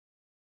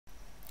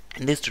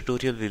In this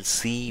tutorial we'll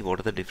see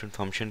what are the different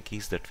function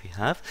keys that we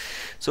have.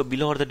 So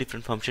below are the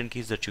different function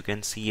keys that you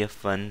can see: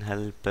 F1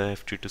 help,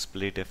 F2 to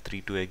split,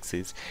 F3 to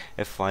exit,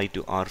 F5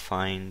 to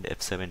rfind,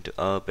 F7 to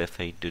up,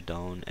 F8 to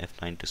down,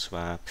 F9 to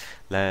swap,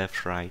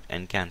 left, right,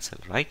 and cancel,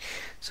 right?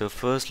 So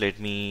first let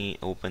me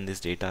open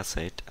this data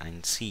set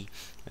and see.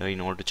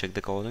 In order to check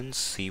the columns,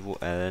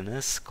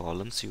 COLNS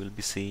columns you will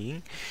be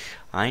seeing,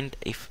 and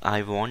if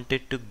I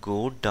wanted to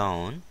go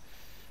down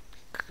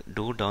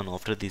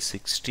after the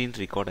 16th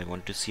record, I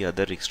want to see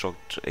other extra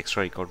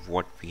record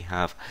what we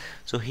have.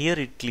 So here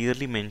it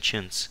clearly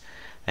mentions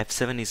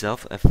F7 is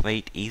up,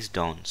 F8 is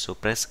down, so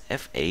press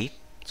F8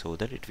 so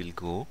that it will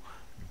go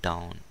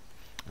down.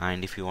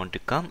 And if you want to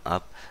come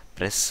up,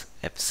 press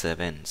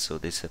F7. So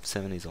this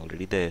F7 is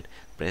already there,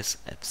 press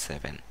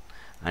F7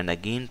 and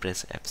again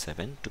press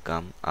F7 to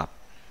come up,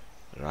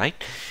 right?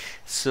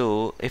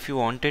 So if you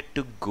wanted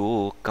to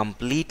go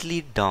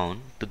completely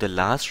down to the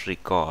last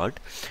record,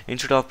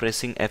 instead of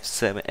pressing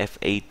F7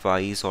 F8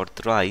 twice or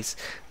thrice,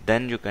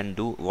 then you can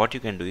do what you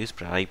can do is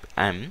type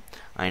M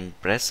and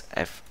press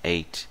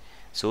F8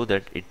 so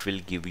that it will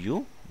give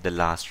you the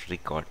last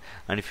record.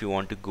 And if you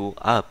want to go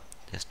up,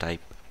 just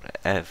type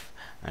F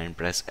and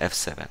press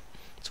F7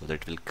 so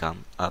that it will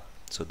come up.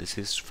 So this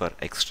is for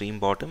extreme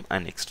bottom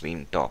and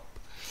extreme top.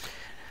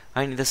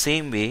 And in the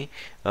same way,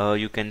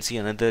 you can see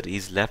another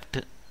is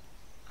left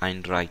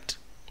and right.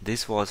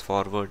 This was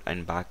forward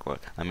and backward.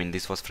 I mean,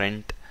 this was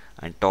front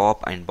and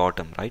top and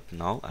bottom. Right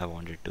now I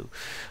wanted to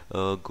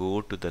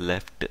go to the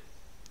left.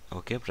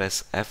 Okay,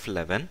 press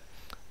F11,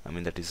 I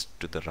mean that is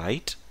to the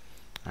right,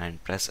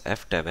 and press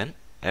F10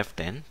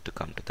 to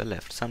come to the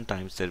left.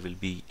 Sometimes there will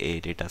be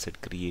a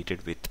dataset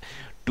created with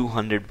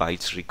 200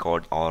 bytes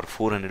record or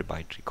 400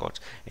 byte records.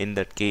 In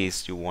that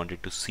case, you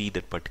wanted to see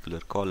that particular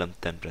column,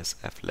 then press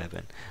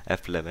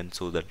F11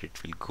 so that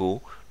it will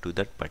go to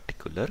that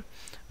particular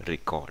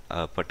record,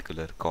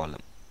 particular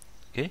column.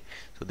 Okay,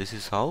 so this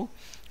is how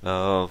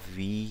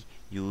we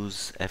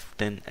use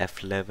F10,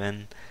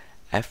 F11,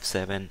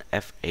 F7,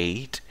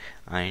 F8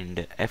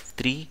 and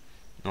F3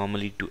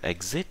 normally to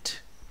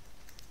exit,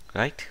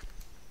 right?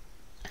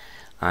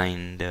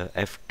 And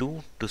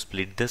F2 to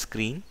split the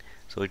screen,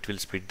 so it will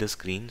split the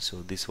screen.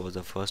 So this was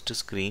the first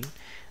screen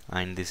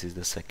and this is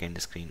the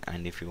second screen,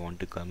 and if you want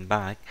to come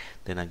back,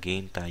 then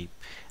again type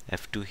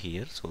F2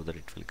 here so that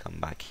it will come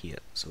back here.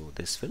 So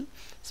this will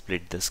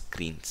split the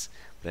screens.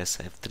 Press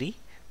F3,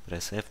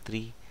 press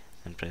F3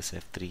 and press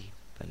F3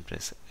 and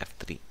press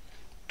F3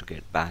 to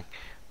get back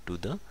to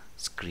the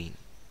screen.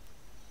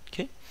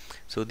 Okay,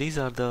 so these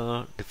are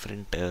the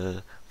different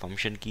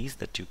function keys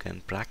that you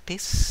can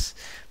practice.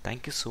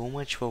 Thank you so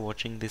much for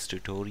watching these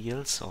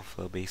tutorials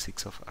of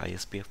basics of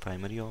ISPF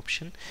primary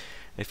option.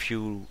 If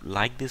you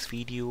like this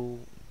video,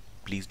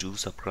 please do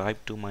subscribe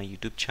to my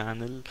YouTube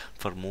channel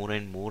for more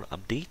and more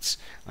updates,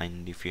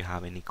 and if you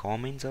have any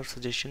comments or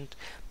suggestions,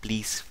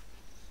 please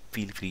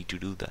feel free to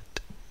do that.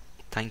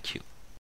 Thank you.